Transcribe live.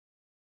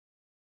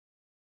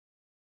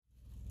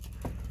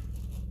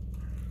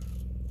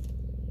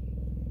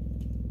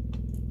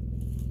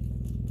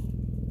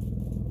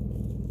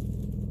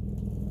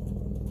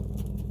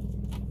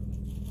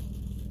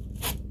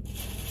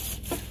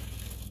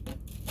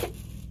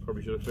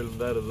Probably should have filmed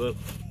that as well.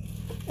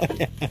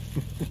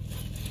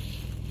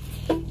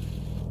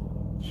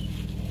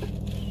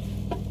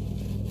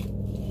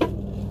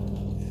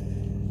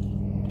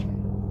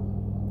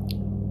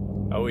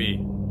 Howie,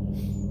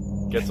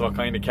 guess what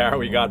kind of car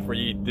we got for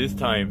you this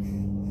time?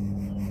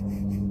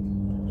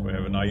 If we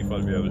have a knife,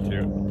 I'll be able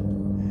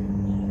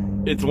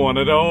to. It's one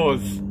of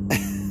those.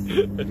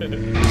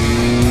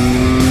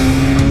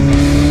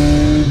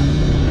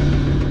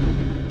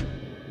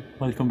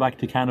 Welcome back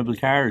to Cannibal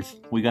Cars.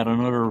 We got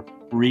another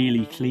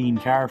really clean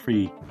car for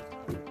you.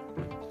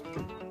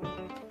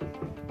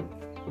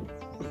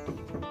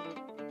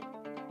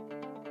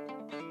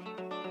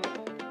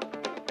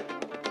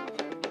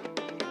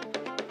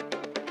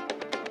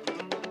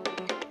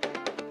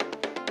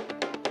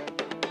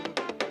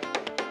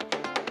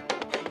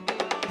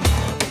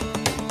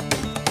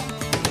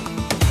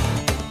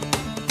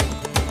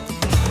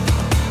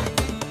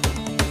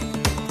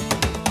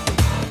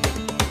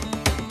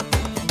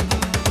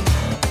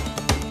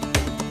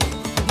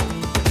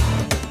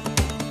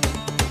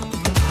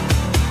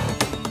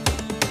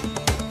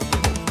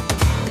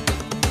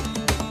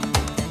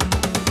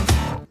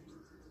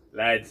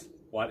 Lads,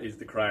 what is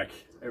the crack?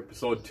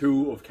 Episode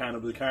 2 of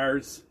Cannibal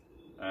Cars,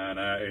 and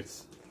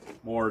it's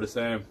more of the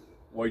same.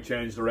 Why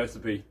change the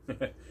recipe?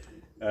 We're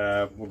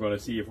going to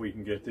see if we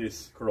can get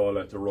this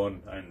Corolla to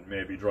run and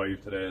maybe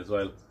drive today as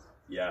well.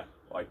 Yeah,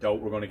 I doubt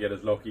we're going to get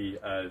as lucky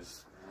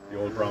as the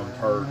old brown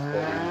turd,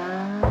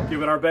 but we'll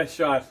give it our best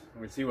shot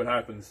and we'll see what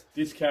happens.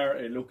 This car,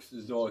 it looks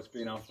as though it's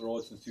been off the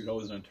road since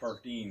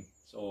 2013,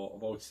 so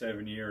about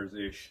 7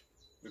 years-ish.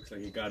 Looks like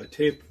it got a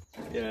tip.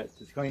 Yeah,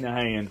 it's kind of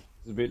hanging.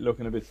 It's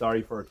looking a bit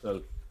sorry for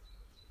itself,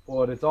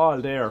 but it's all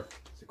there.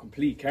 It's a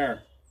complete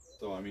car.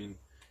 So I mean,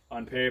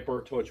 on paper,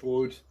 touch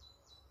wood,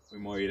 we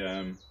might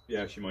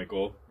yeah, she might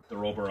go. The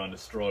rubber on the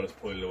strut is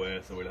pulled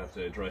away, so we'll have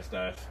to address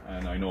that.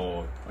 And I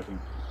think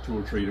 2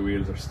 or 3 of the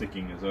wheels are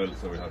sticking as well,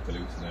 so we'll have to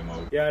loosen them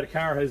out. Yeah, the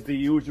car has the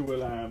usual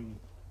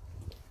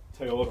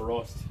Toyota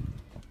rust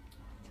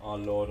all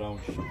low down,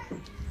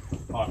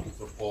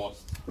 pockets of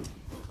post.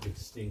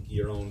 It's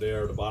stinky around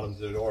there, the bottoms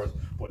of the doors.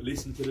 But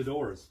listen to the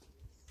doors.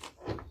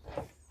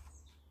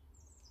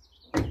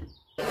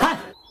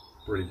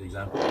 Brilliant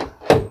example.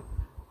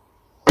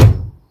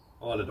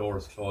 All the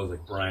doors close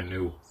like brand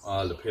new.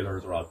 All the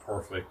pillars are all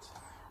perfect.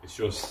 It's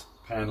just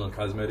panel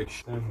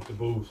cosmetics. And the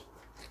boot.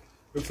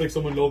 Looks like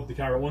someone loved the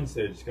car at one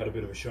stage. It's got a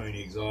bit of a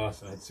shiny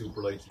exhaust and had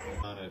super lights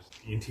on it.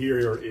 The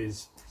interior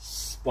is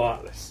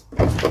spotless.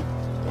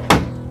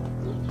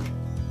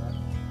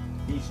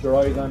 Feast your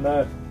eyes on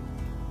that.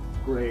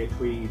 Grey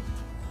tweed.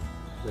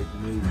 Like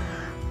new.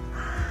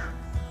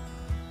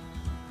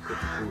 Such a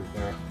cool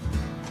car.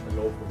 I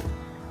love them.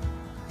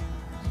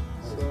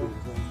 So,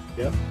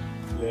 yeah,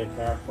 late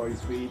car, 5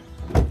 speed.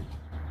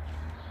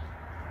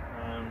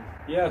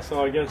 Yeah,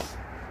 so I guess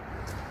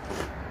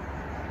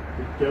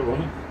we get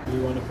running.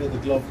 You want to play the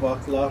glove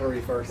box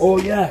lottery first? Oh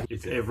yeah!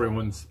 It's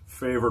everyone's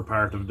favourite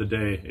part of the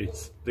day.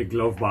 It's the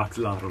glove box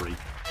lottery.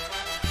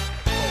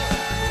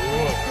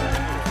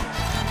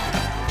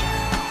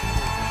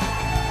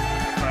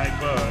 Bye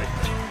bye.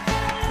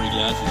 3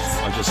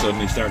 glasses. I just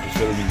suddenly started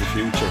filming the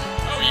future.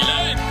 How are you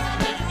lying?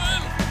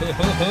 Ho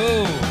ho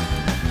ho!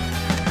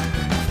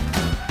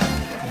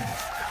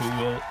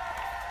 Cool.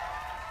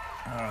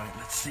 Alright,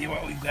 let's see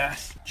what we've got.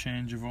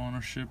 Change of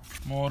ownership,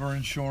 motor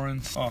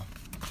insurance. Oh,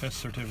 test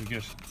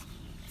certificate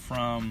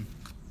from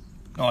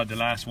the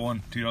last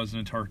one,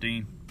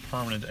 2013.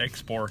 Permanent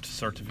export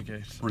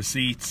certificate.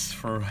 Receipts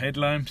for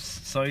headlamps,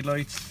 side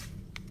lights.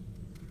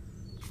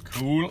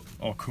 Cool.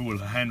 Oh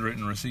cool, a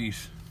handwritten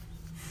receipt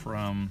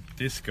from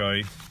this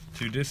guy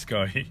to this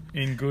guy.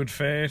 In good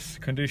faith,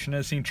 condition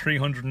has seen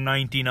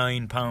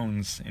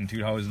 £399 in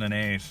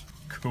 2008.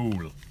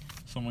 Cool.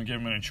 Someone gave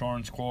him an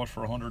insurance quote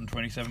for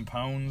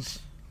 £127.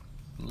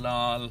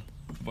 Lol.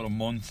 About a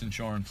month's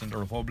insurance in the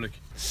Republic.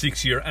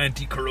 6-year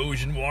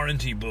anti-corrosion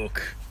warranty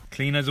book.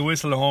 Clean as a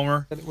whistle,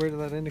 Homer. Where did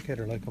that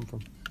indicator light come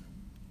from?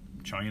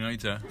 China,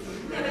 I'd say.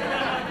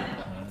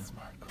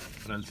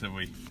 What else have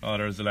we? Oh,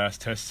 there's the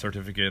last test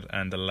certificate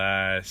and the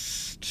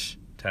last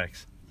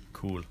tax.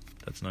 Cool.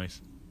 That's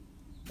nice.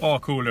 Oh,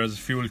 cool. There's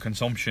fuel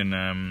consumption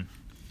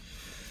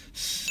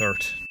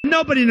cert.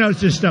 Nobody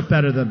knows this stuff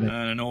better than me.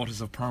 And a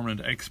notice of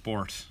permanent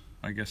export.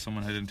 I guess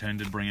someone had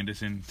intended bringing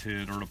this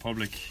into the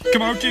Republic.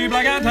 Come out, G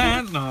Black and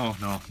Tan! No,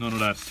 none of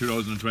that. It's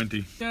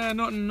 2020. Yeah,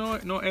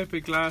 no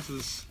epic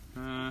glasses.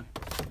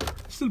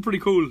 Still pretty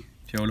cool.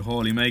 The old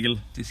Holy Meggle.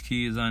 This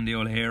key is on the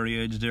old hairy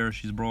edge there.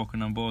 She's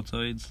broken on both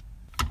sides.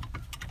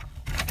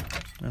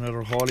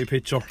 Another Holy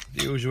picture.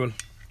 The usual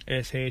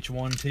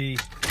SH1T.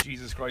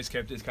 Jesus Christ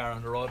kept this car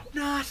on the road.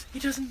 Not! He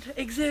doesn't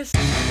exist!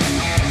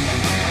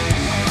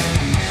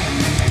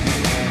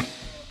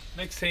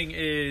 Next thing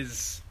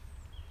is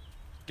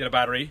get a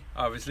battery,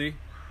 obviously.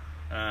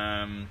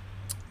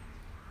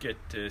 Get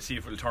to see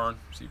if it'll turn.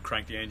 See,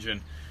 crank the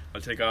engine. I'll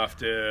take off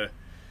the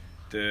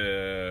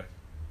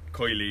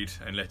coil lead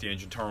and let the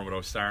engine turn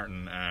without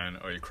starting, and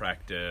I'll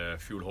crack the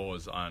fuel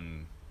hose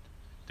on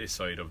this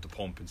side of the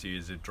pump and see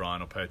is it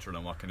drawing up petrol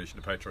and what condition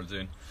the petrol's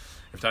in.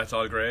 If that's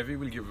all gravy,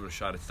 we'll give it a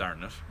shot at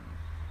starting it.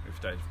 If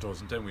that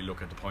doesn't, then we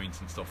look at the points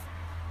and stuff.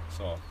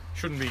 So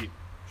shouldn't be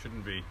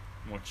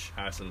much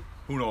hassle.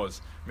 Who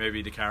knows?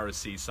 Maybe the car is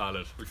sea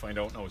solid. We'll find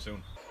out now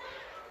soon.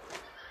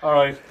 All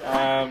right.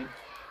 I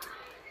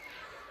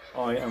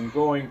am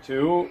going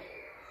to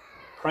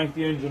crank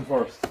the engine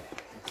first.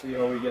 Let's see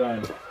how we get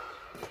on.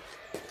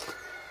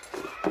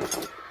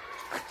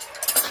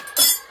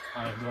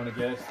 I'm going to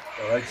get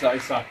the right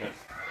size socket.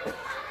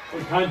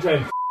 Good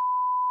content.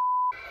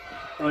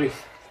 Right.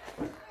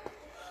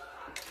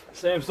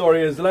 Same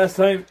story as the last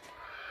time.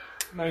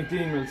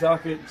 19mm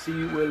socket. See,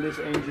 will this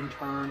engine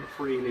turn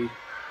freely?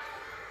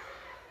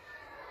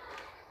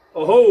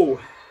 Oh ho!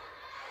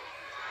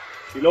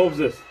 She loves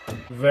it.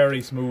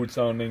 Very smooth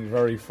sounding,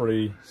 very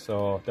free,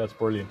 so that's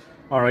brilliant.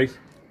 Alright,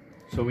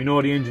 so we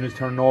know the engine is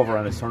turning over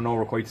and it's turning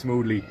over quite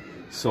smoothly.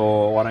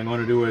 So what I'm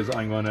going to do is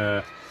I'm going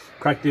to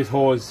crack this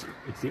hose.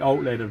 It's the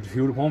outlet of the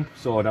fuel pump,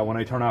 so that when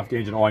I turn off the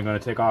engine, I'm going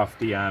to take off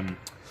the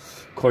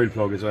coil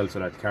plug as well, so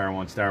that the car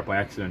won't start by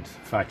accident.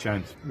 Fat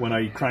chance. When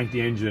I crank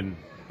the engine,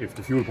 if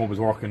the fuel pump is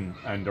working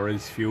and there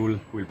is fuel,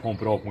 we'll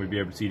pump it up and we'll be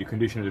able to see the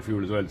condition of the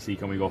fuel as well to see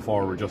can we go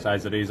forward just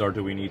as it is, or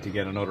do we need to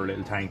get another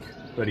little tank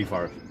ready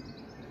for it.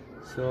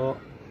 So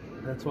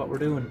that's what we're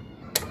doing.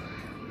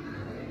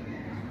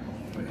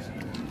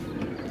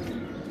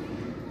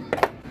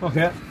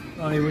 Okay,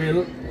 I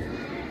will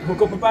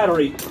hook up a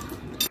battery.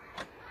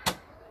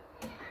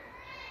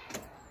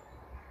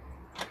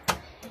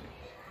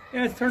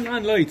 Yeah, it's turning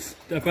on lights.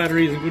 That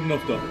battery isn't good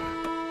enough though.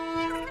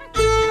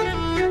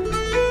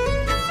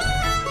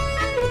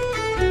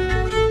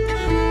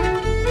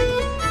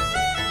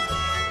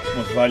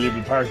 Most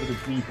valuable part of the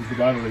Jeep is the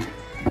battery.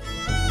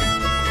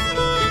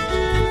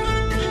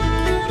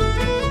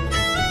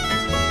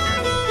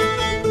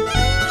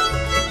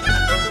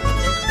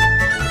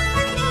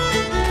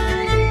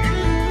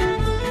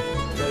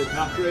 That is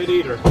not great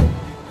either.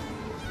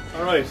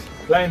 Alright,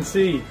 plan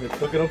C. Let's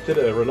hook it up to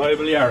the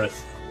reliable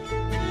Yaris.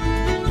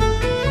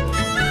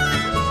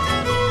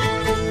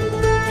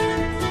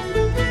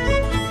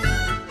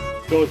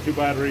 Those two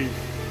batteries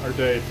are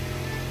dead.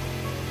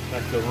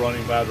 That's the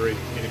running battery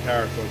in the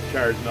car, so it's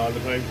charging all the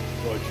time,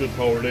 so it should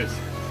power this.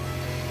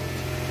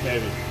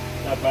 Maybe.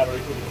 That battery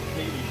could be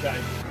completely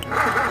shanked.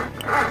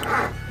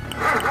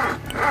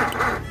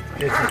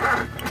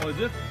 Oh, is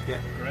it? Yeah.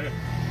 Great.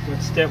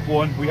 Good. Step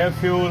one. We have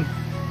fuel,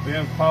 we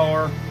have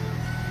power.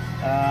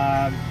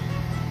 I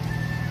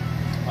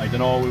don't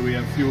know, will we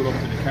have fuel up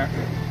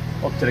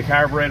to the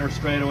carburetor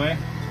straight away?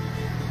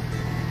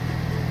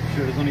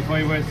 Sure, there's only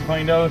 5 ways to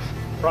find out.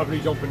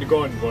 Probably jumping the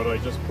gun, but I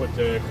just put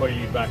the coil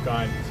lead back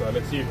on, so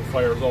let's see if it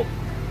fires up.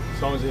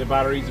 As long as the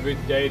battery's a bit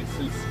dead, it's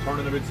still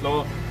turning a bit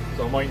slow,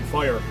 so it mightn't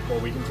fire,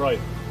 but we can try.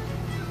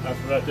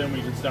 After that, then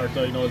we can start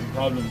diagnosing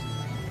problems.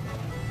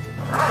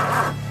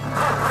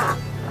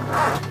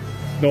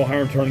 No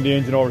harm turning the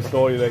engine over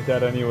slowly like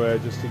that anyway,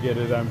 just to get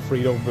it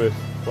freed up a bit,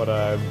 but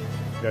yeah,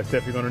 it's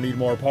definitely going to need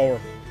more power.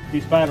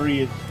 This battery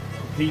is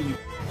completely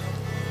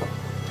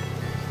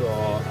so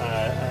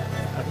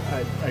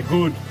a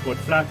good but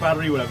flat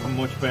battery will have a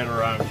much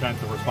better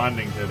chance of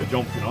responding to the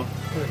jump, you know.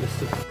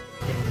 This is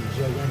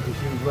gigantic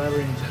huge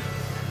battery.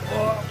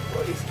 Oh,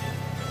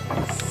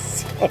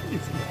 size of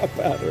that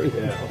battery.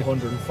 Yeah,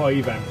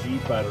 105 amp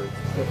Jeep battery.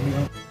 Definitely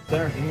not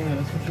starting, yeah,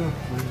 that's for sure.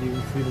 Really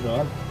will feel it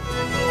all.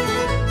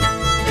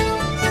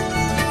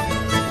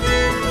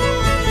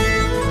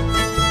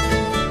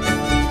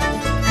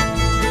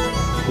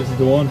 This is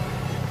the one,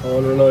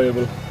 all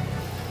reliable.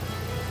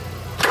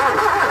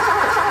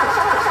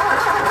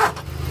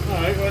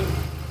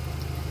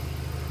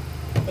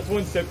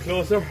 One step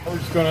closer. We're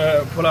just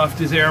gonna pull off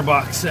this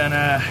airbox and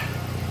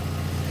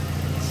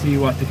see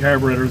what the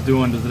carburetor is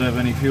doing. Does it have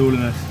any fuel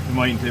in it?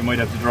 It might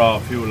have to draw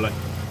fuel. Like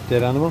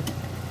dead animal.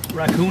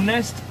 Raccoon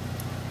nest.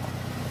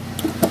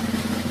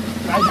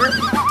 Badger.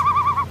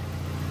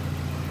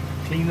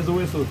 Clean as a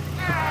whistle.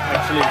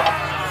 Actually,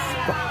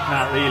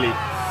 not really.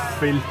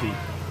 Filthy.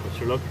 But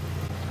sure, look.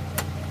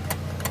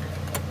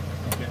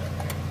 Okay.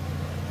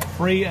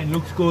 Free and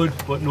looks good,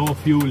 but no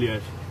fuel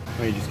yet.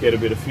 I just get a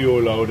bit of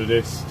fuel out of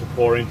this to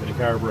pour into the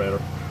carburetor.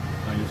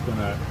 I'm just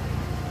gonna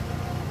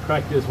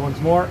crack this once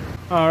more.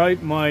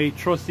 Alright, my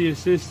trusty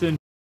assistant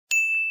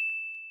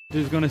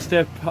is gonna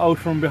step out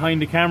from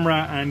behind the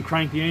camera and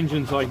crank the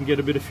engine so I can get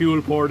a bit of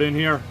fuel poured in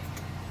here.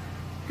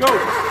 Go!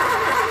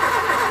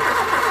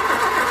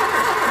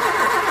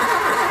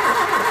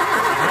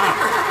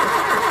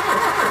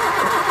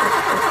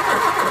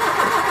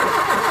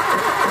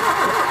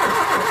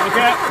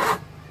 Okay.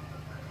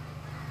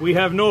 We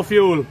have no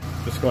fuel.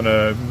 Just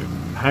gonna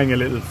hang a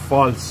little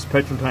false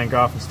petrol tank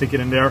off and stick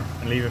it in there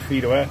and leave it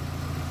feed away.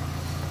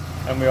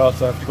 And we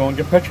also have to go and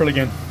get petrol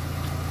again.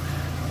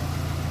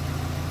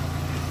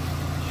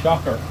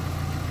 Shocker.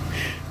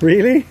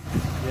 Really?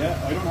 Yeah,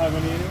 I don't have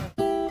any anyway.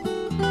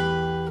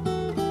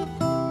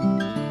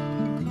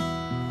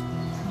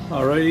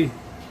 Alrighty.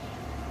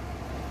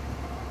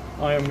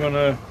 I am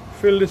gonna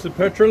fill this with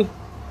petrol,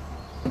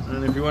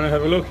 and if you want to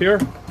have a look here,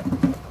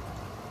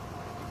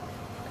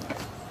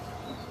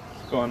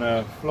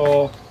 gonna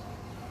flow.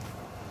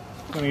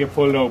 It's gonna get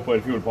pulled out by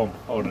the fuel pump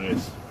out of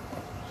this.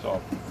 So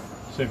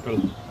simple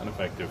and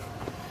effective.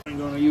 I'm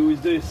gonna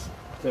use this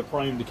to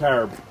prime the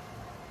carb.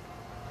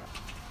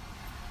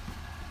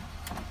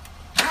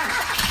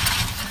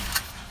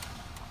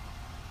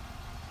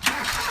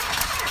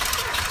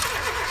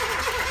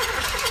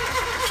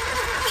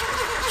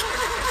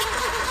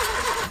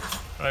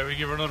 Right, we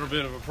give her another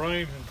bit of a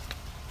prime and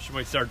she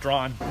might start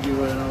drawing. Give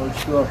her an old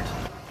shot.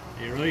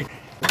 You ready?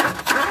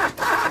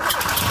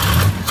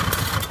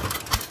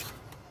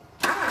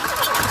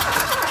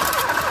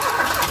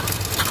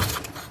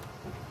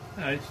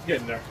 Alright, she's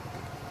getting there.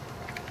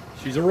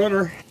 She's a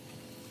runner.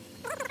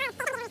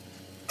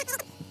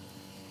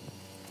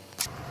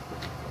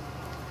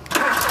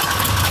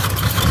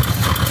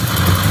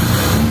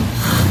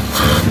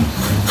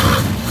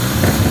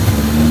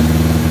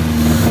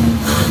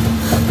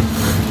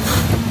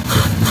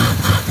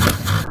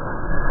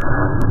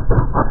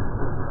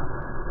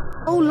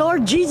 Oh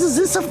Lord Jesus,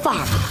 it's a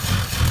fire.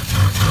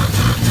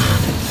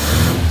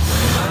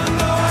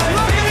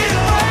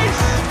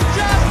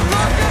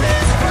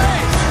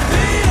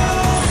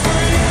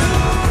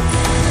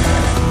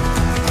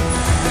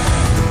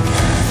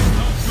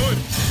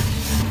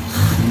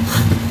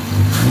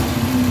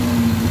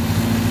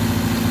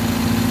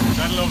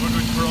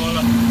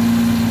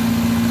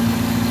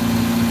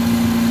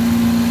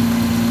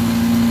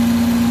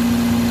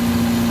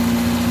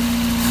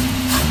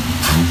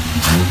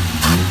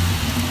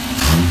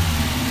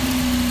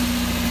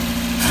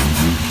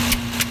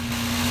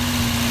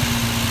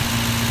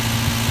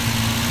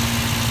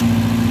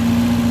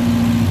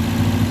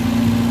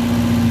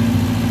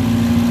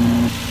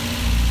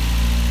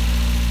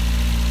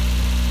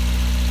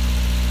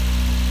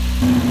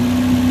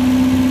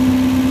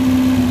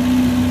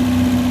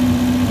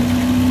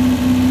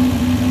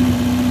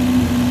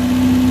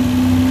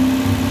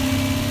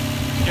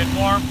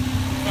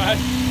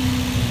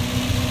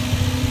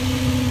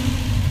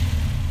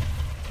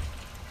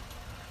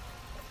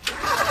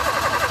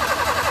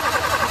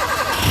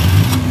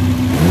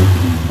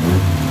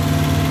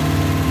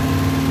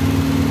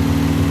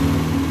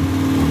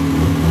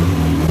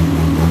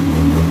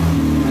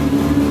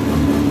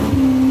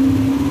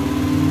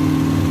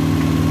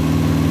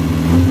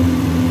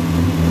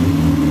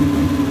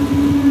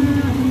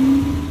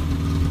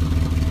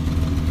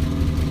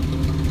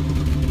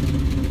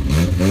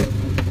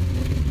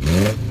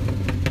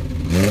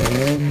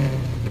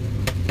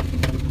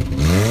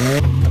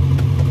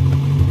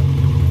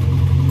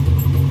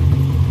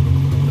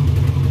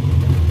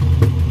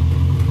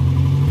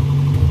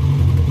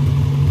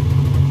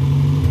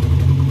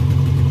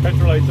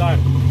 Petrol lights on.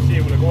 See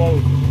it when I go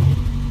out.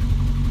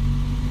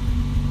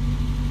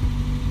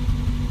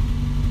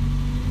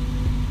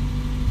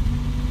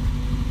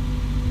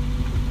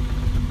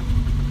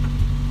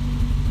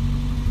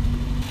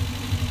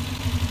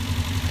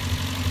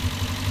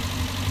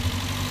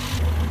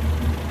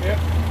 Yep.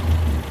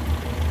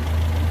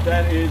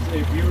 That is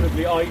a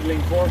beautifully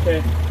idling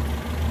Forte.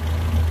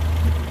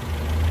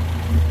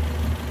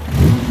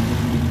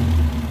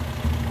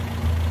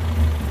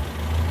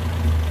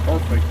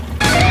 Perfect.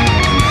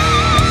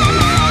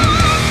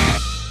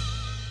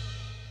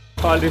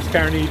 All this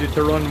car needed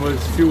to run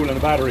was fuel and a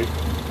battery.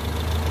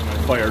 And I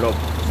fired up,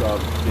 so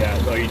yeah,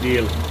 it's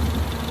ideal.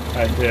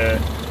 I had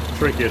to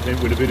trick it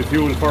with a bit of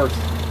fuel first.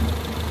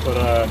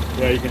 But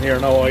yeah, you can hear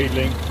now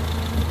idling.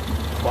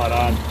 Spot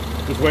on.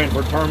 Just waiting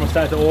for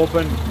thermostat to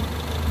open.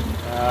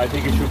 I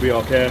think it should be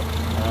okay.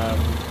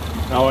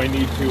 Now I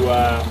need to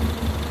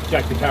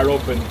jack the car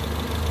up and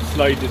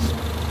slide this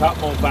top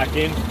mount back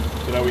in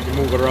so that we can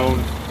move it around,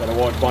 that it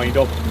won't bind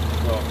up.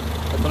 So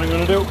that's what I'm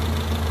going to do.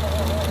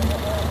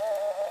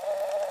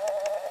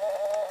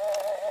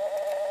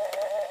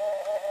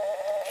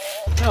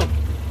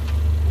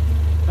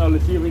 Now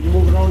let's see if we can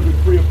move it around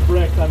with free up the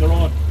brakes on their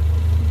own.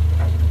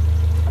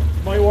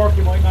 It might work,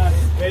 it might not.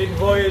 Maiden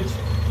voyage.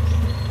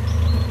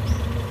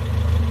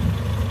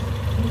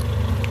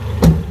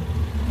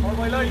 Where are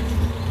my lights?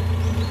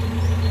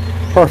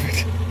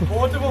 Perfect.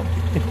 Both of them?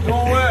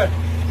 No way.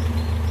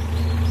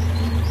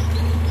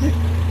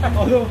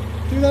 Oh no,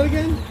 do that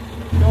again?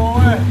 No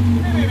way.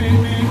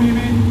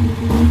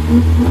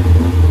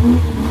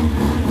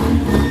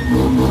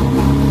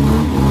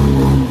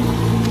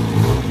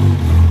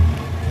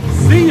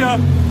 See ya.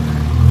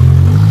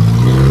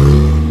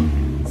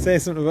 Say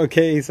something about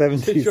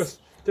KE70s.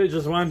 They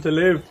just want to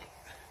live.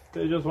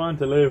 They just want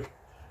to live.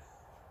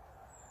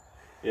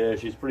 Yeah,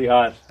 she's pretty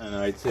hot, and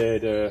I'd say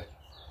the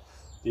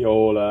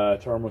old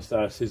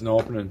thermostat isn't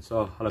opening,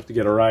 so I'll have to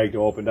get a rag to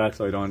open that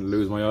so I don't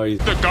lose my eyes.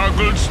 The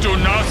goggles do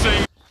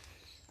nothing.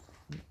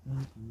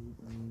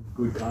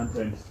 Good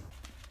content.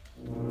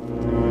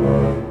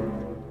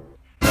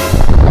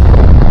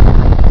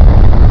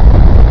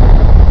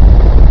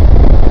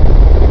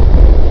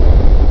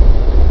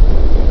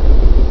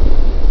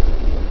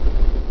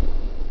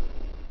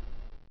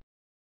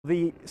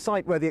 The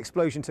site where the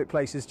explosion took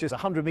place is just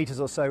 100 metres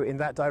or so in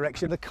that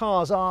direction. The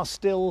cars are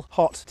still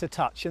hot to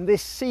touch, and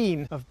this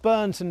scene of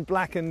burnt and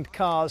blackened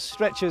cars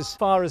stretches as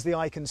far as the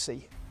eye can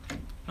see.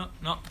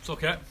 No, it's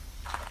okay.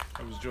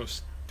 I was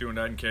just doing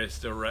that in case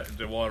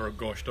the water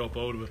gushed up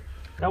out of it.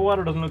 That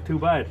water doesn't look too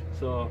bad,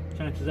 so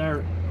chances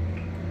are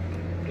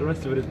the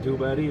rest of it isn't too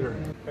bad either.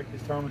 Check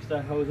this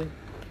thermostat housing.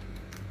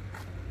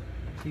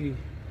 See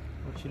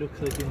what she looks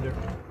like in there.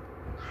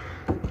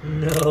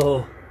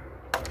 No.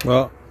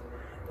 Well.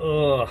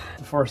 Oh,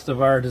 the first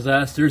of our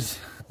disasters.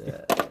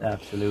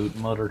 Absolute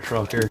mother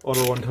trucker.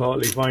 Other one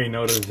totally fine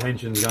now that the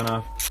tension's gone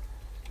off.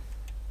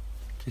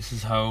 This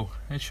is how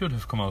it should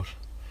have come out.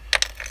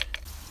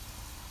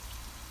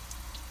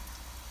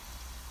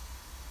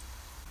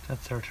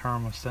 That's our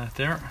thermostat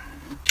there.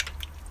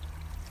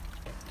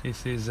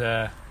 This is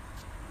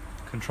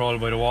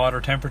controlled by the water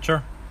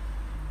temperature,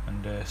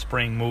 and the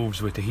spring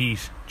moves with the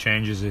heat,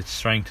 changes its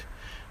strength,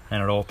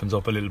 and it opens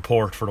up a little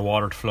port for the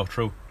water to flow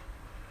through.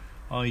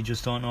 I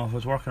just don't know if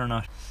it's working or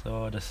not,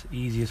 so the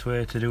easiest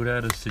way to do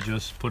that is to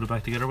just put it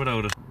back together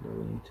without it.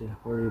 We need to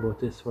worry about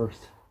this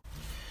first.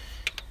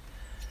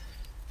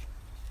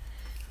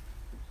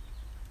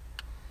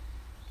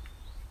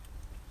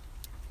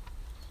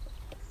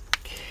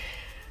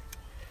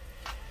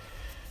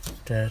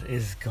 That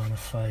is gonna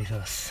fight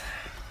us,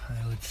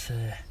 I would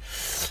say.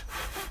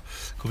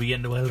 Could we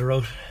get the welder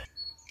out?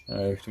 I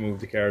have to move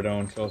the car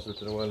down closer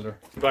to the welder.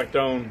 Back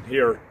down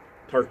here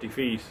 30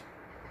 feet,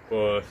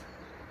 but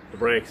the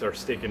brakes are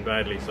sticking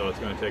badly, so it's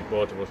going to take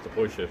both of us to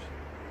push it.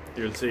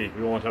 You'll see,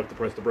 we won't have to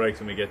press the brakes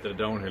when we get to the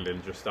downhill,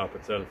 it'll just stop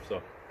itself.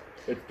 So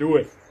let's do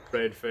it.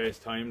 Red face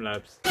time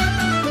lapse.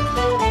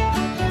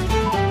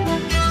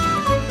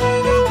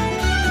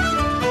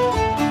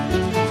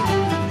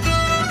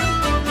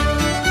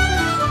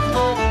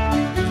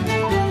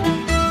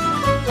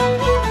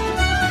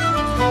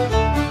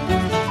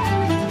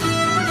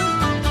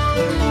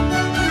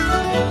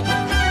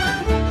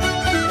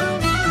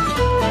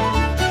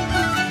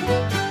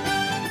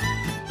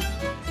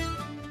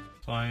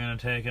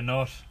 Take a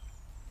nut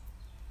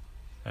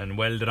and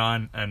weld it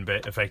on and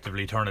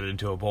effectively turn it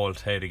into a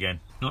bolt head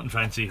again. Nothing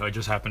fancy, I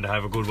just happen to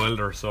have a good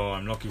welder, so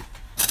I'm lucky.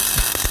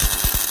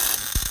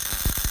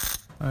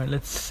 Alright,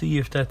 let's see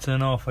if that's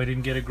enough. I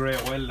didn't get a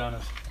great weld on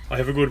it. I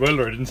have a good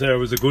welder, I didn't say I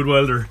was a good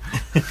welder.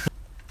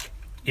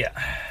 Yeah.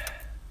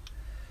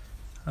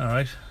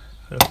 Alright,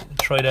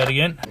 try that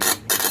again.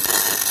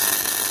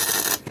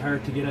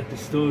 Hard to get at the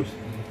stud.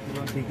 I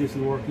don't think this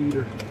will work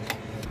either.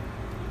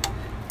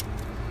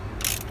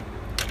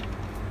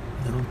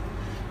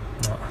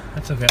 No,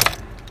 that's okay.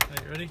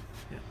 Are you ready?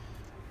 Yeah.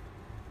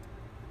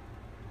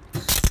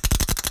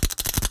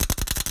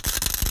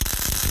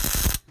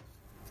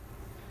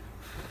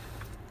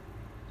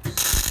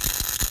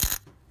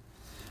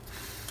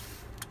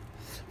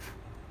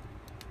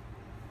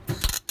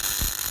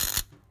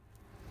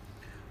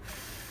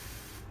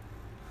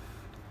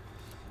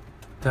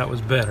 That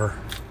was better.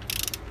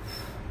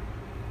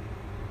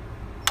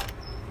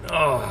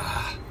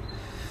 Oh.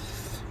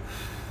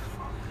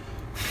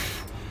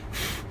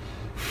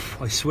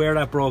 I swear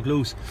that broke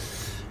loose.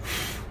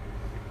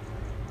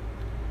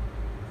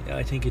 Yeah,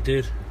 I think it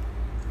did.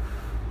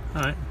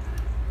 Alright.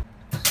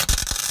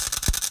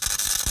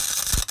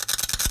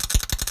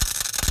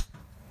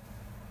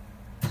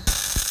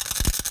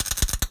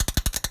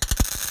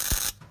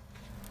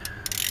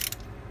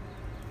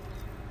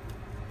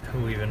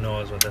 Who even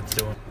knows what that's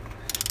doing?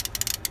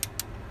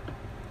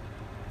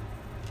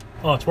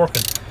 Oh, it's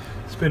working.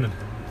 It's spinning.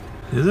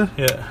 Is it?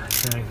 Yeah,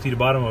 I can see the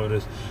bottom of it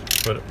is,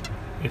 but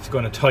it's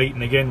going to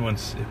tighten again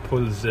once it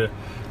pulls the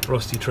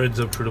rusty threads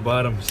up through the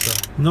bottom.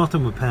 So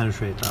Nothing would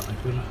penetrate that,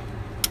 like, would it?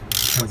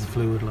 As a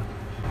fluid, like.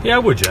 Yeah,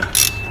 would you?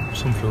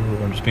 Some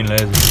fluid. I'm just being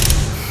lazy.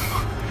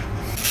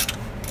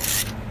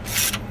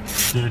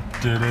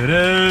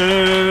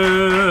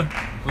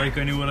 Like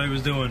I knew what I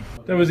was doing.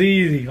 That was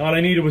easy. All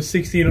I needed was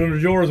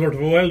 1,600 euros worth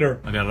of a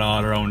welder. I got it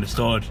all around the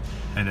stud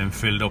and then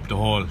filled up the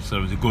hole, so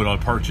it was a good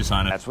old purchase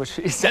on it. That's what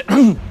she said.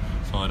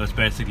 So that's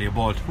basically a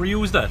bolt.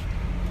 Reuse that.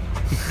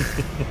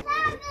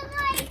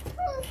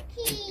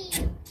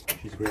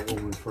 She's a great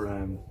woman for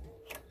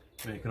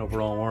making up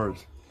her own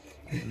words.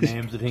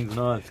 Names of things and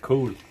all, it's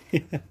cool.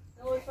 Yeah.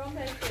 No, it's from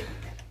Belgium.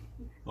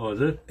 Oh,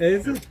 is it?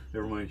 Is it?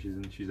 Never mind,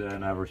 she's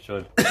an average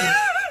child.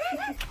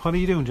 What are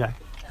you doing, Jack?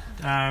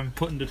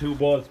 Putting the two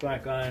bolts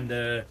back on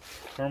the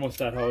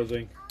thermostat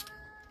housing.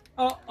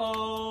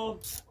 Uh-oh!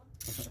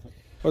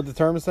 Oh, the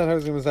thermostat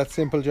housing was that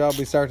simple job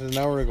we started an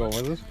hour ago,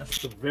 was it? That's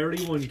the very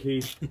one,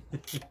 Keith.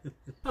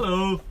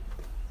 Hello!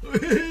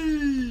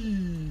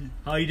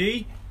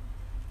 Heidi?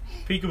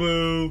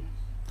 Peekaboo!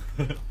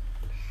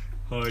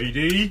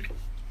 Heidi?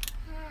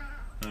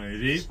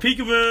 Heidi?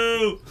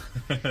 Peekaboo!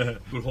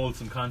 Good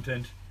wholesome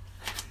content.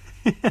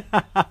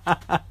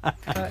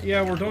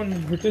 Yeah, we're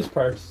done with this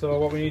part, so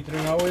what we need to do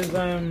now is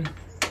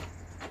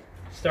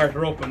start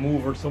her up and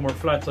move her somewhere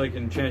flat so I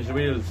can change the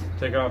wheels,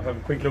 take off, have a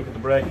quick look at the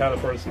brake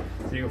calipers so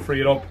you can free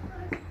it up,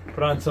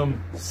 put on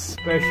some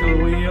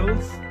special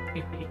wheels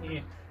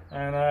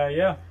and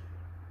yeah,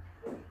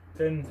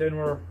 then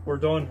we're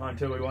done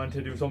until we want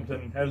to do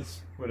something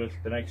else with it,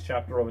 the next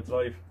chapter of its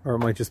life. Or it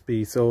might just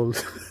be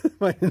sold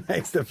by the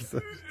next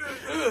episode.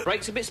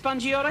 Brakes a bit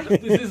spongy, are they?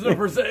 This isn't a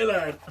for sale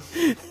ad.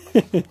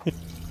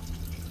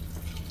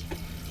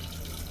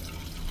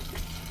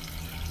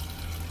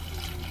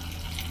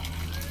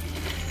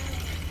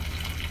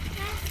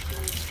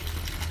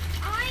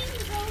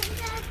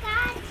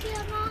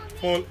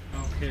 Well,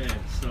 okay,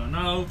 so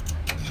now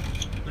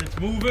let's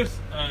move it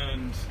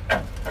and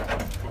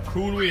put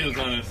cool wheels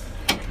on it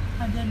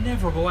and then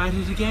never go at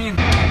it again.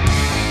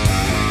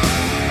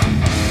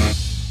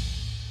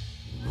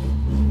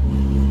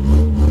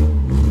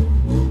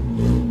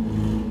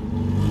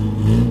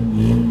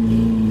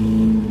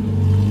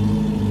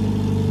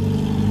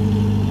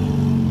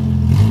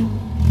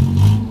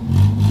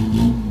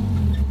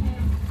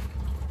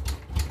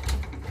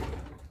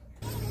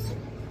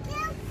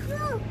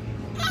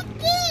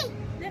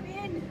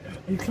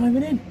 Are you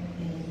climbing in?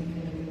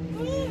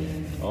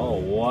 Oh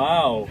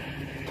wow!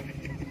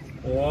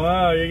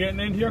 Wow, you're getting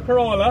into your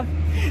Corolla.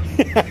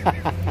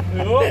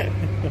 Oh.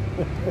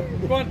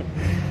 Come on.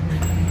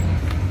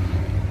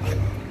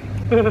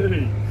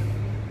 Hey.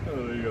 Oh,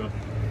 there you go.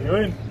 You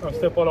in? I'll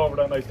step all over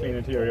that nice clean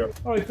interior.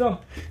 Alright, so.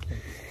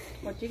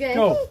 What you get?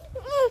 Go.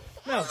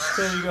 Now,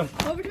 there you go.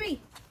 Over to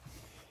me.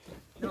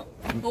 No.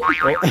 Oh.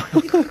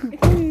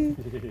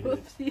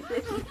 Whoopsie.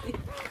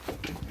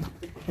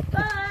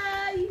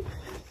 Bye.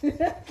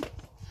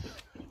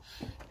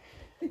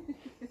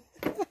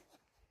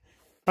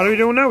 What are we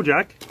doing now,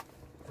 Jack?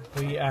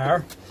 We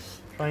are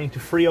trying to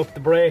free up the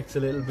brakes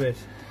a little bit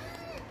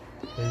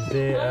because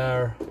they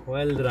are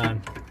welded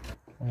on.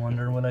 I'm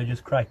wondering will I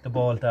just crack the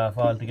bolt off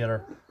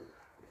altogether?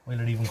 Will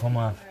it even come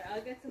off? Right,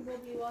 I'll get some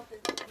bubbly water.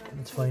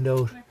 Let's find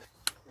out.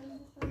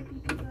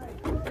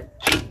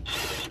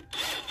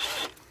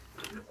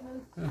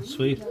 Oh,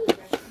 sweet.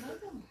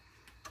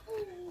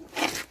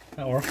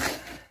 That works.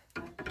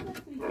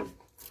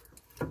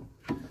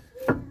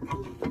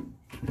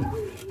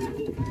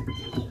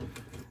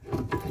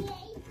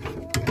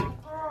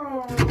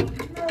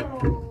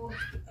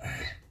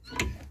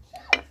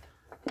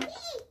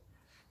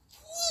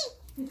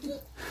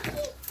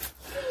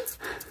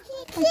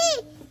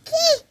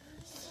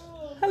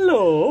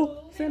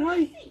 Hello, saying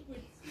hi.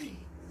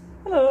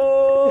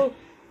 Hello.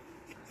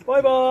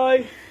 Bye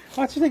bye.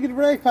 What do you think of the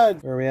brake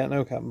pad? Where are we at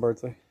now, Captain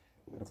Birdseye? I'm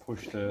gonna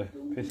push the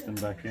piston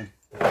back in.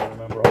 I don't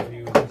remember how to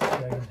use this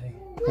second thing.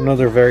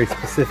 Another very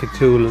specific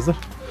tool, is it?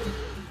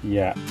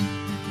 Yeah.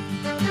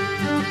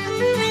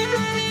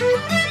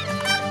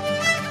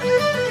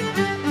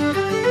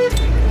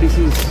 This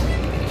is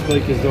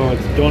like as though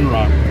it's done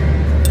wrong.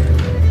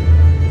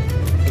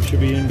 It should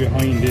be in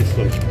behind this,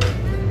 like.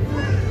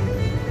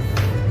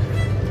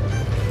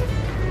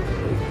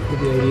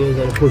 The idea is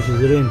that it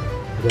pushes it in,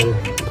 that it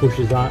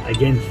pushes on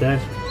against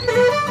that.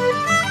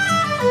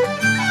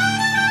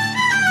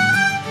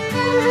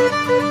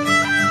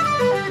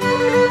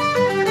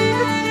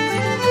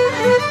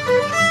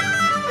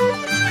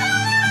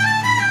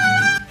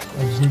 I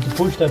just need to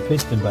push that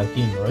piston back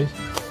in, right?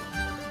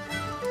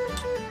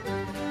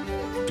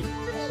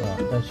 So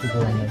that should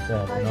go in like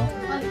that, you know?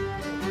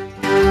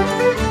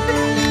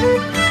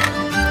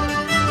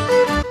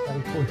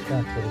 That'll push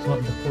that, but it's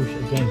nothing to push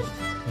against,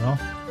 you know?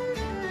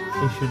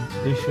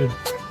 They should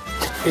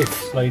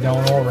slide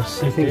down over,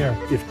 sit there.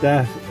 If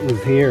that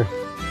was here,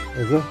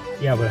 is it?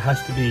 Yeah, but it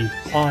has to be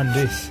on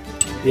this.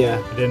 Yeah.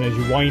 And then as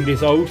you wind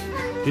this out,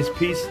 this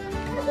piece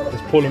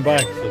is pulling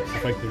back, so it's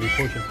effectively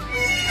pushing.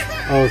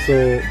 Oh, so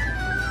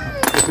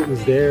if it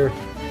was there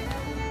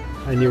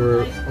and you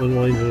were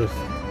unwinding it,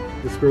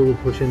 the screw would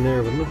push in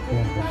there, wouldn't it?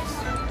 Yeah,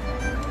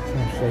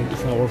 but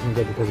it's not working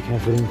good because it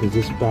can't fit in because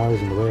this bar is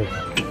in the way.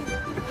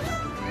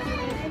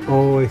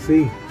 Oh, I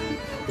see.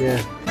 Yeah.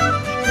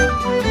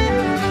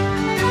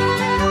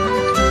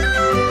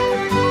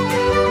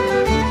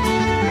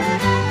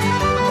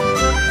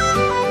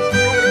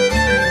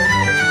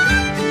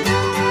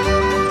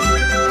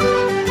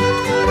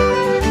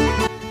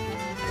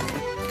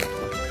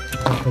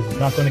 Because it's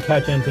not going to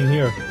catch anything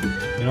here,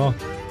 you know?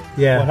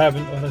 Yeah. What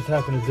has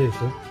happened is this,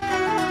 right?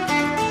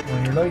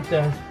 When you're like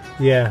that,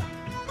 Yeah.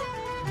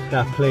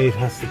 That plate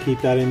has to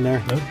keep that in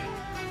there. look,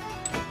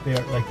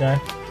 there, like that.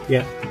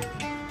 Yeah.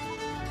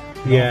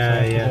 you know, Yeah, so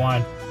it has to yeah. go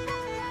on.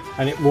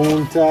 And it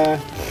won't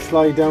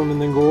slide down and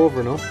then go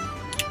over, no?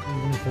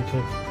 Even if I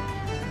check.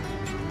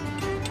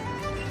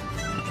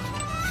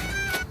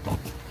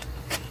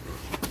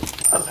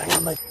 Oh, hang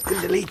on, I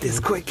can delete this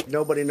quick.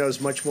 Nobody knows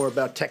much more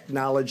about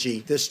technology,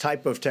 this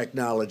type of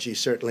technology,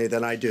 certainly,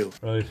 than I do.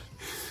 Right.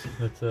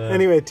 Let's,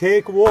 Anyway,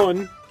 take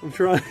one. I'm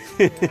trying.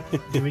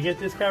 Can we get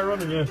this car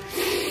running yet?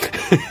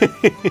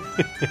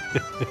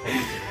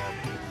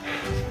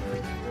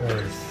 That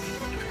is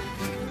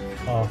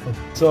awful.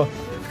 So,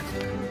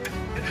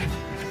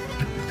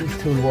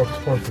 this tool works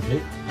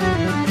perfectly.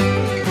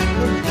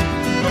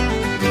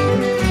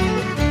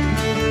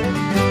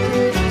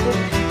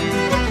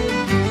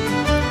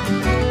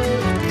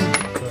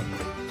 So,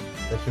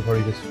 that should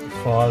probably just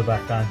fall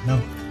back on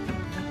now.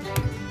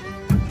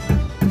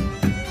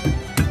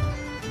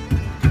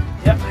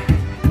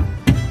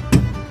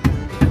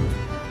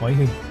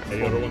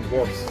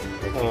 worse.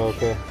 Oh,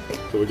 okay.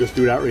 So we'll just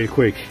do that real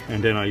quick,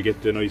 and then I'll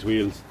get the nice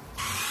wheels.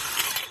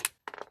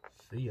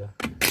 See ya.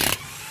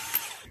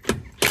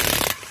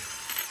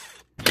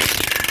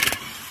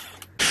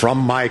 From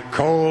my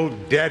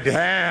cold, dead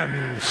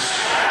hands.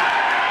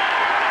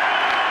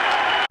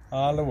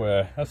 All the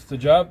way. That's the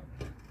job.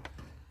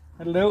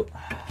 That'll do.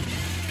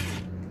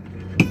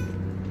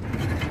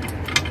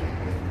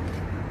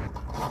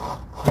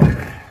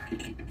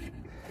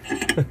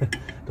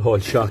 The whole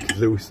shock is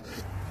loose.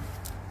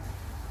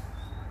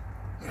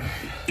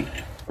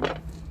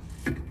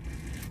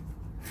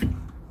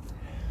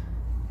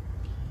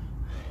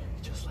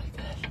 Just like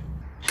that.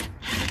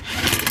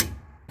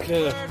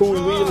 Yeah, cool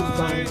wheel at the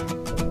time.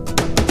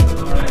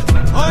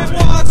 I've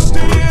watched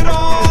it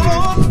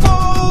all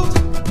unfold.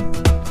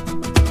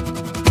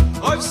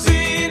 I've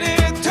seen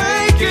it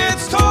take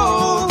its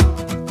toll,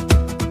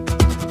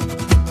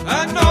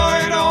 and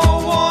I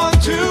don't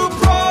want to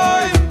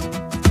pry,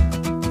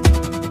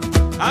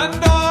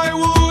 and I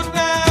would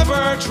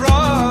never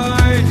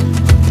try.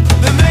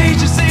 The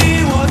major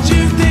see what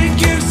you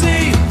think you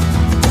see.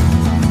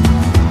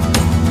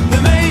 The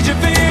major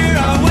fear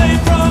away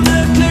from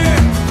the clear.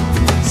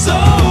 So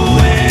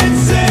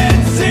it's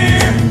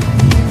sincere.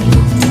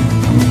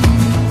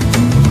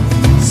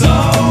 So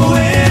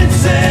it's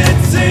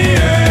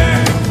sincere.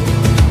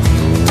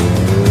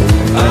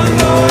 And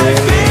I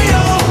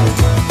feel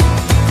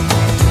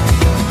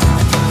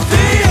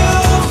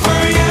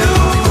for you.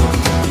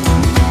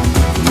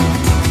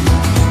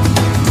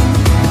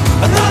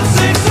 And that's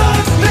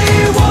exactly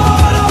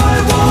what I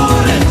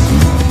wouldn't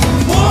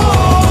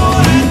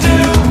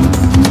do.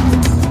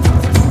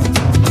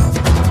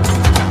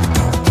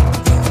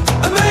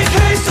 I make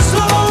haste to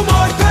slow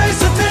my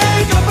pace and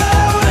think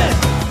about it.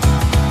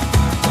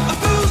 A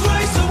fool's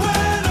race to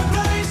win a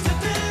place to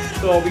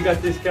did. So we got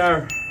this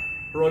car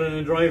running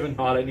and driving.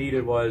 All I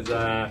needed was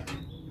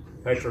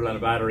petrol and a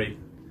battery.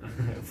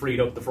 Freed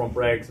up the front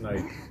brakes, and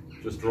I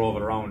just drove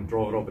it around,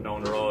 drove it up and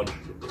down the road.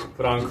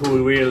 Put on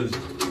cool wheels.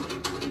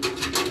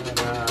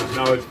 And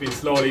now it's been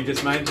slowly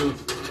dismantled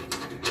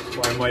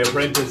by my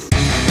apprentice.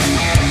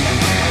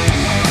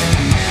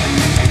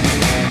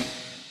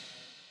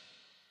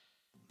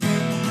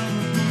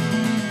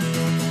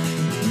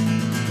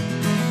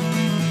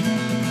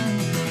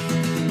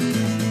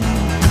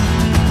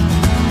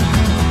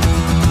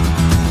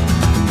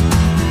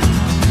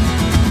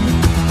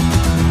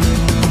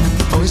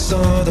 We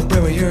saw the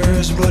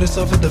barriers, blood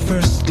itself at the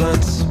first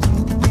glance.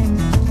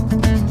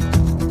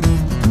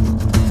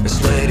 A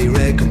sweaty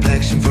red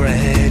complexion for a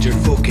head, you're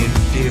fucking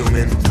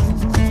fuming.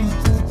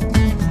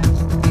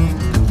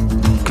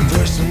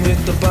 Conversing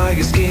with the bag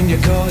of skin you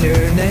call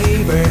your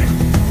neighbour.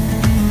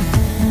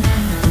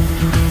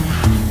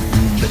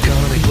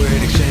 Laconic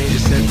word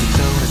exchanges set the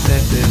tone and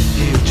set the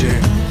future.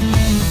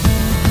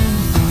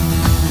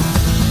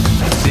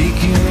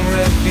 Seeking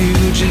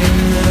refuge in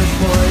the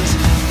points.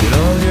 With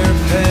all your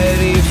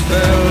petty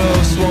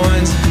fellow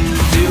swines,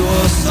 do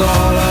us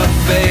all a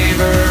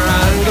favor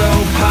and go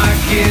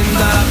pack in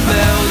that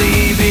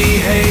melody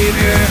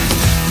behavior.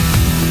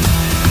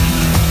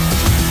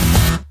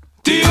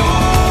 The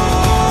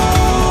old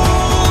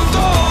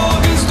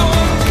dog is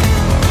done.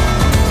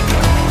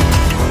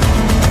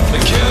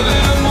 They killed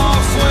him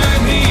off when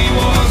he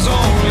was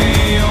only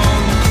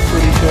young.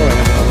 Pretty sure I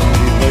have all of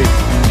these lights.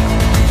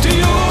 The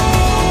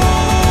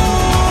old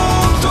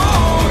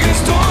dog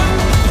is done.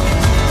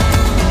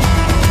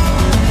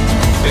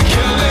 They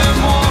killed him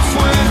off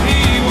when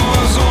he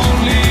was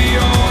only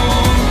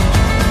young.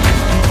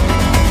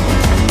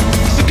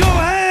 So go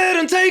ahead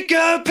and take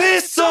a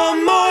piss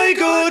on my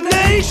good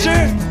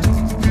nature.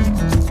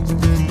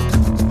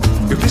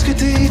 Your biscuit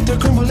teeth are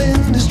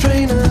crumbling, this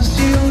train has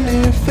you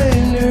near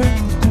failure.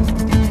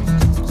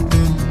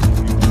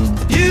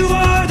 You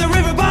are the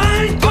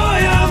riverbank,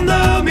 boy, I'm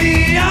the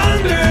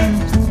meander.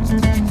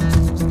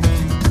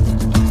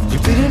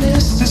 Your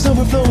bitterness is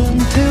overflowing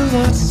till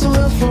that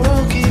soil for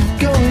all keep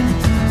going.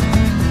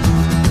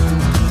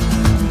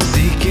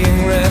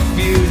 Seeking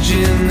refuge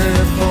in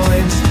the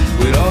points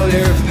with all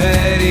your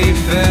petty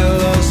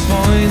fellows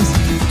finds.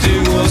 Do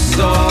us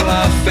all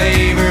a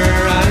favor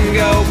and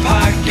go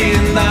pack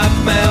in that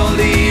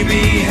melody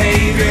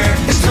behavior.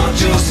 It's not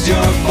just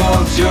your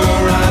fault you're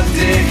a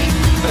dick.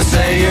 I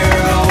say your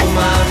old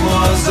man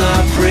was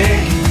a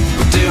prick.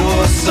 But do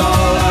us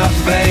all a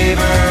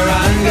favor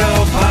and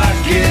go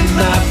pack in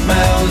that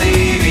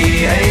melody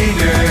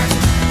behavior.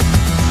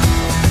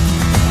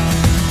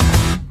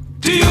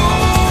 The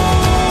old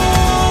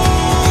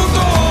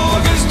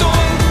dog is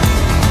done.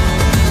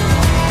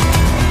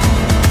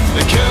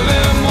 They killed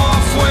him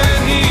off when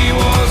he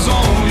was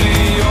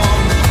only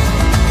young.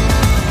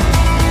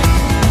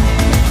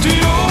 The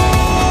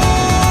old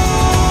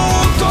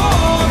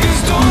dog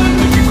is done.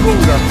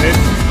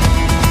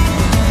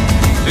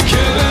 They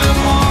killed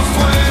him off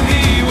when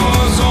he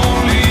was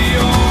only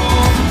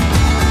young.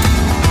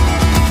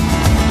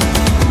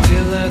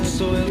 Till that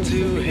soil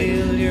to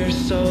heal your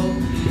soul.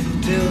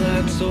 Till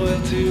that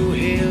soil to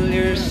heal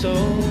your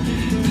soul.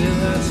 Till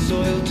that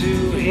soil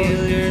to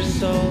heal your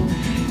soul.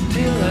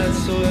 Till that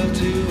soil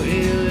to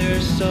heal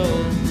your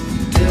soul.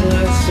 Till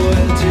that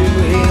soil to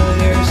heal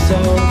your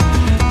soul.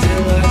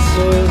 Till that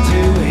soil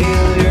to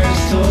heal your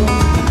soul.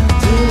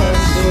 Till that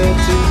soil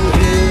to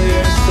heal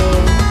your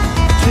soul.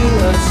 Till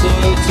that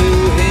soil to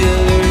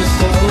heal your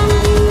soul.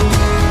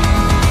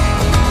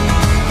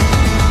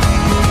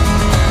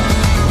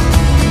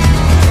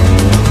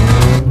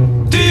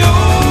 The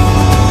old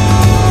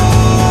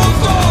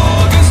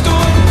dog is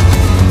done.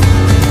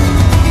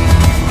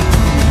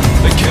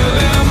 They killed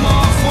him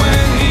off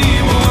when he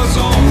was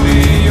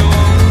only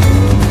young.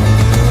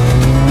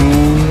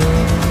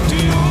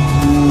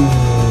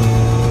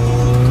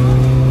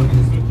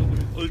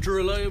 Ultra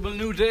reliable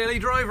new daily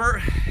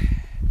driver.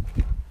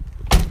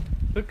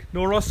 Look,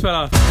 no rust fell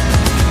off.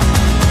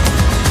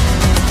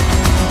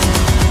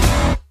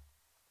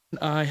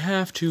 I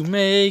have to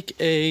make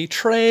a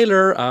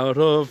trailer out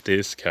of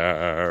this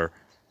car.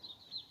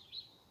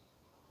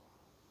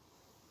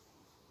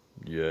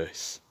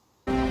 Yes.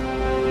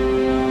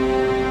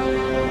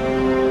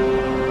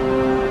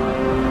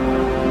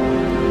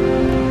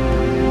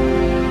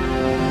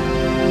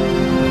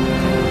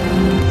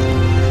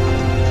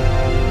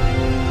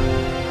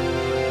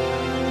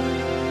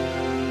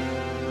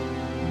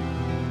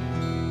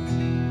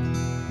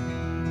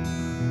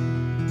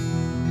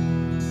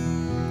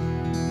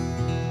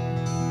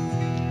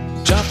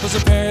 Puts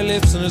a pair of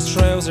lips in his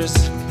trousers.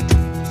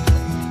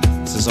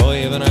 Says I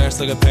have an arse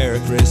like a pair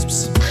of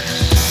crisps.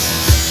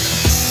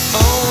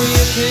 Oh,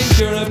 you think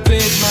you're a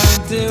big man,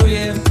 do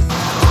you?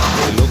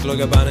 You look like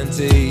a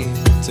Bannon-T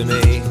to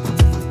me.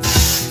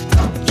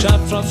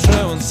 Chap drops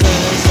through and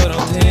says I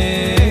don't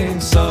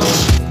think so.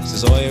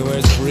 Says I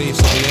wears briefs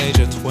at the age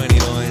of 29.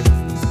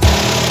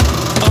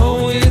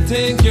 Oh, you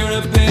think you're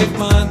a big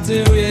man,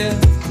 do you?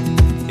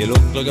 You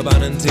look like a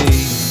Bannon-T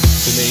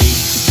to me.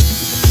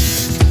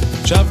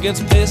 Chap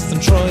gets pissed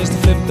and tries to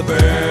flip the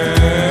bird.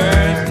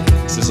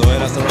 Says, oh,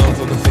 that's the wrong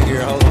fucking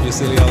figure, hold up, you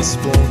silly old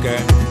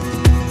spunker.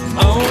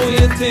 Oh,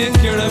 you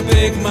think you're a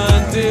big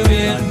man, do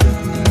you?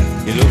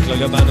 You look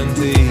like a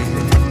Bannon-T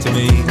to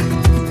me.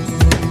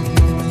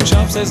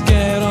 Chap says,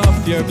 get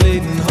off your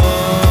bleeding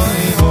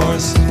high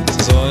horse.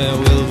 Says, oh, I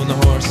will when the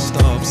horse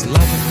stops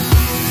laughing.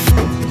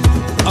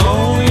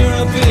 Oh, you're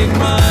a big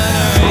man,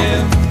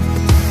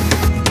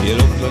 are you? You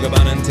look like a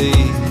Bannon-T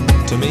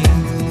to me.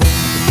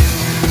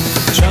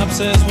 Chap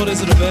says, what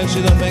is it about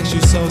you that makes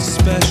you so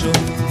special?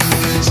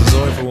 Says,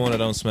 I for one, I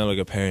don't smell like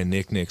a pair of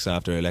knickknacks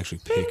after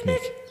electric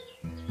picnic.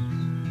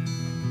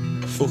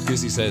 Fuck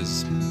this, he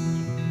says.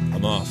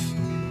 I'm off.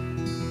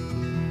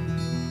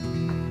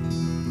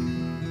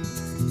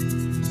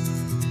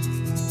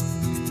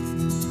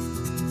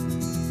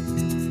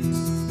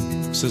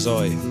 Says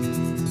I.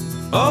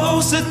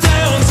 Oh, sit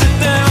down, sit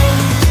down.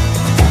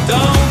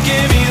 Don't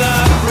give me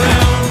that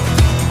frown.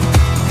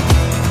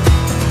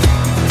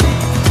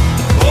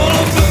 Pull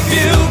up a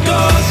few,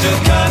 cause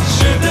you'll catch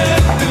your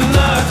death and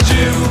not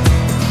you.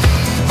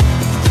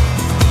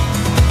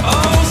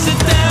 Oh, sit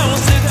down,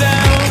 sit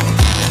down.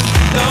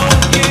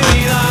 Don't give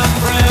me that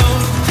frown.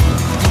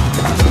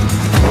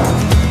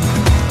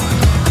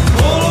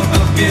 Pull up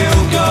a few,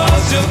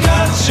 cause you'll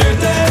catch your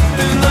death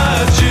and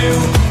not you.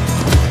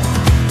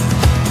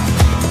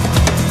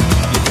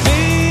 You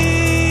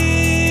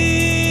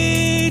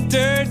feed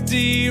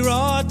dirty,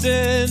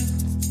 rotten,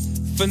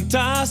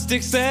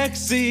 fantastic,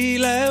 sexy,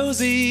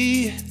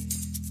 lousy,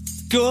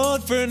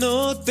 good for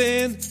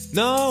nothing,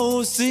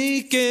 no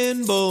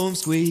seeking, boom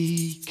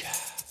squeak.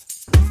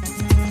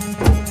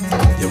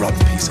 You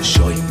rotten piece of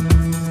shite.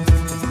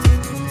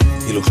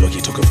 You look like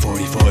you took a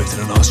 45 to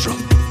the nostril.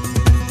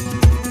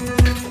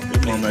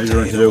 More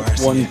measuring to do.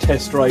 One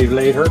test drive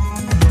later.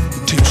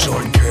 Too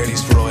short and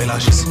curlies for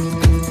eyelashes.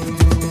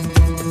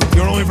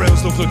 Your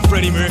eyebrows look like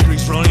Freddie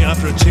Mercury's for only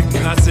after a chicken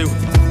katsu.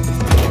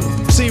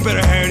 Seen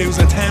better hairdos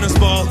than a tennis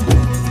ball.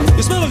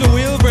 You smell like a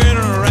wheel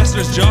burner on a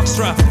wrestler's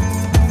jockstrap.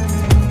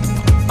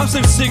 I'm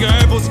some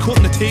cigar butts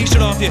cutting the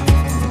t-shirt off you.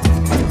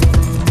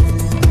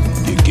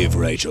 You give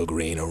Rachel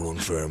Green a run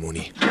for her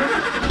money.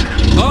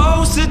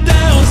 Oh, sit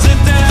down, sit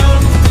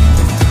down.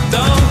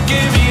 Don't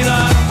give me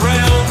that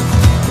frown.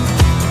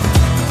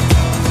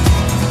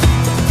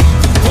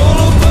 Pull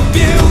up a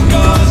few,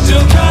 cause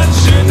you'll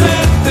catch your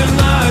death and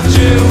not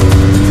you.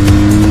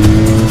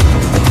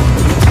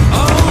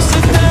 Oh,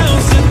 sit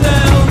down, sit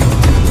down.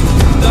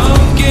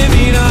 Don't give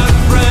me that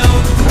frown.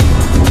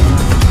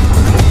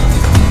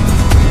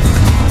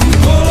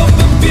 Pull up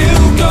a few,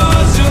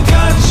 cause you'll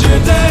catch your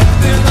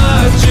death and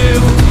not you.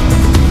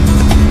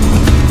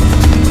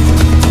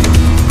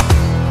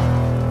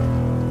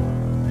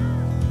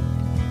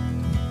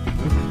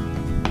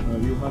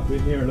 You have in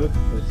here, look, a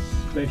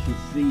special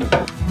seat.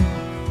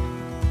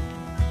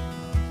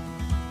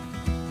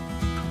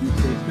 You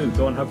stay still,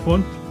 don't have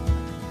fun.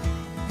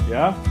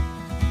 Yeah?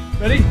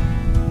 Ready?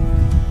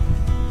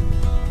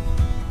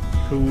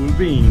 Cool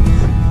beans.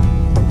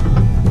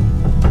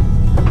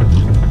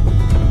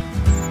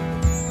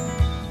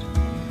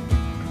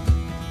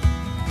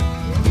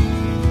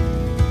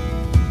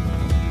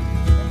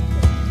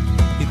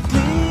 You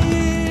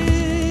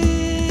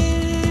clean,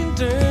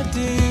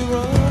 dirty,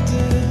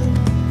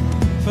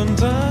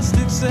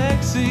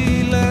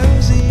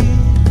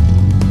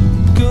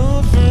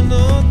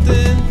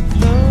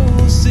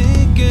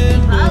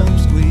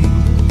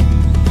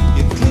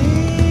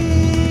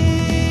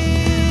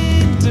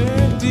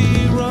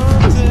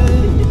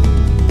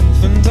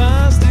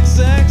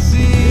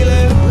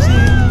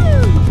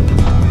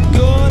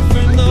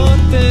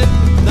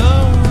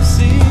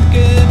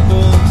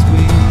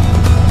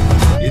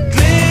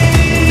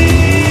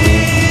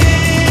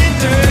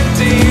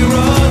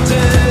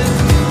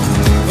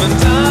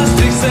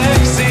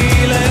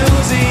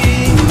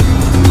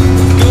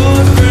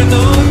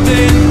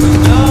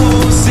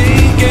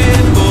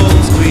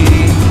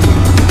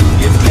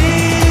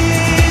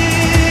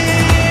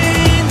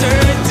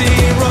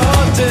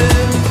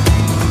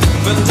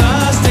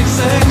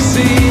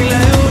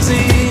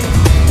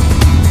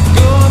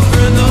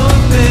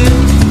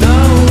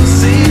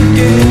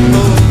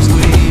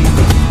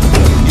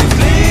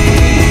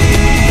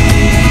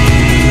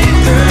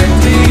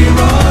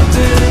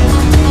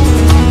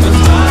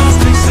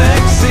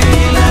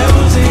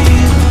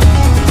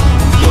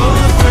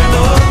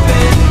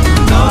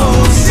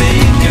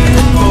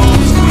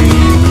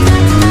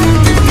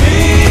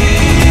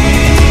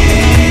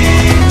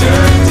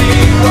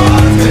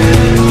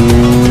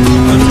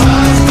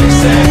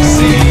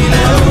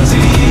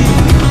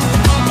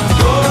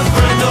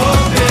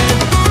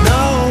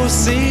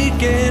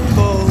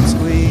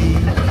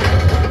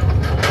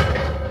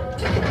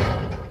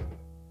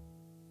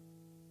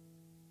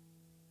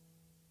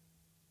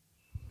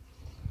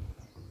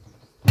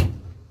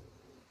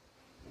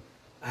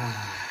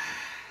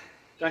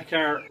 That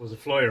car was a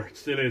flyer, it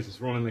still is, it's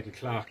running like a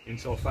clock.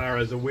 Insofar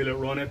as a Will It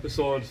Run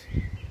episode,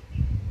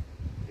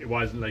 it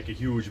wasn't like a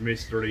huge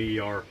mystery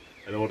or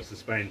a lot of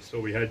suspense, so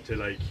we had to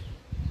like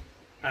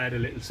add a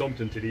little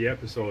something to the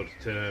episode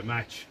to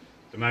match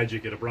the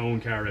magic of the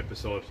brown car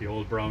episode, the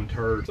old brown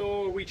turd.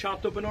 So we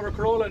chopped up another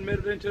Corolla and made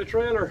it into a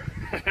trailer.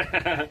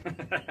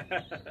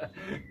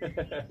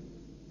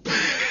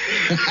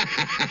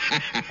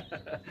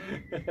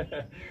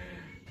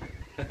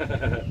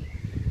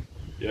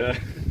 Yeah.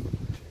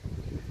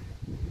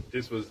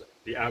 This was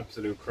the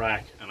absolute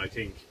crack, and I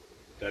think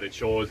that it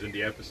shows in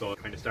the episode.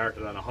 Kind of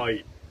started on a high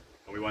and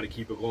we want to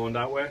keep it going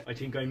that way. I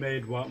think I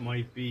made what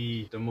might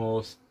be the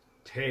most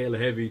tail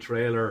heavy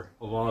trailer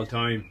of all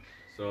time,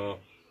 so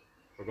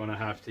we're gonna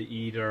have to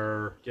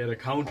either get a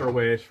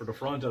counterweight for the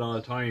front at all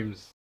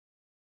times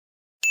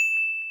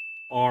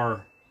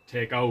or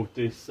take out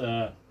this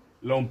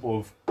lump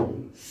of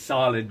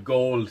solid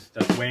gold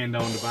that's weighing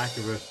down the back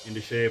of it in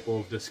the shape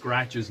of the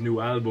Scratch's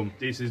new album.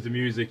 This is the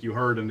music you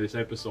heard in this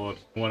episode.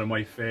 One of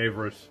my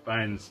favourite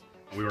bands.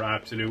 We were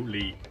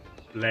absolutely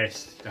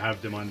blessed to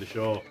have them on the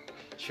show.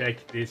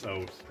 Check this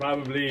out.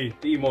 Probably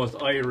the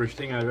most Irish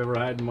thing I've ever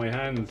had in my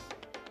hands.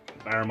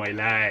 Bar my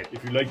lad.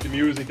 If you like the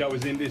music that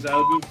was in this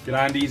album, get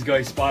on these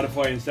guys'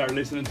 Spotify and start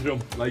listening to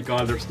them. Like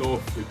all their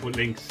stuff. We put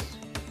links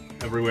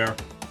everywhere.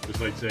 Just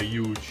like to say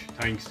huge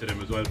thanks to them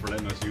as well for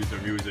letting us use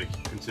their music.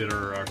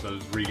 Consider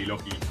ourselves really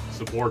lucky.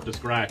 Support the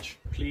Scratch.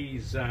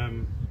 Please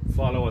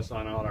follow us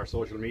on all our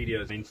social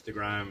medias,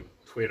 Instagram,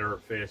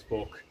 Twitter,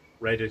 Facebook,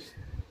 Reddit.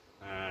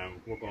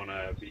 We're going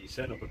to be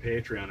setting up a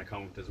Patreon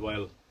account as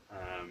well,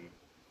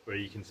 where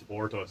you can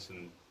support us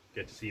and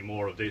get to see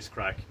more of this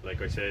crack.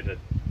 Like I said at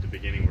the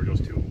beginning, we're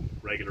just two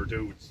regular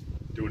dudes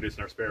doing this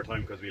in our spare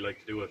time because we like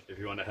to do it. If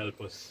you want to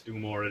help us do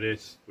more of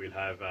this, we'll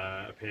have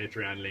a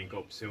Patreon link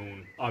up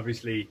soon.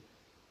 Obviously,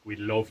 we'd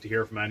love to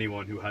hear from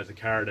anyone who has a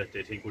car that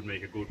they think would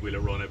make a good Will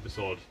It Run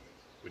episode.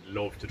 We'd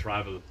love to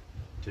travel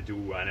to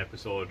do an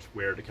episode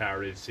where the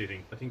car is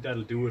sitting. I think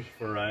that'll do it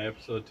for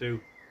episode 2.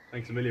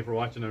 Thanks a million for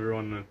watching,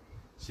 everyone, and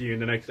see you in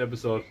the next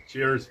episode.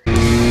 Cheers!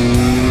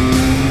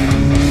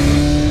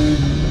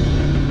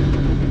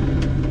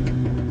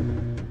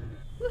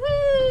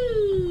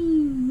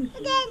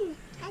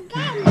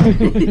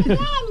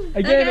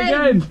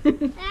 Again!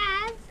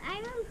 Dad,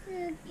 I want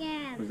to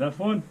again. Was that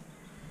fun?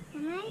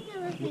 Can I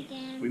do it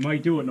again? We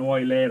might do it in a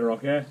while later,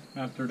 okay?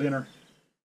 After dinner.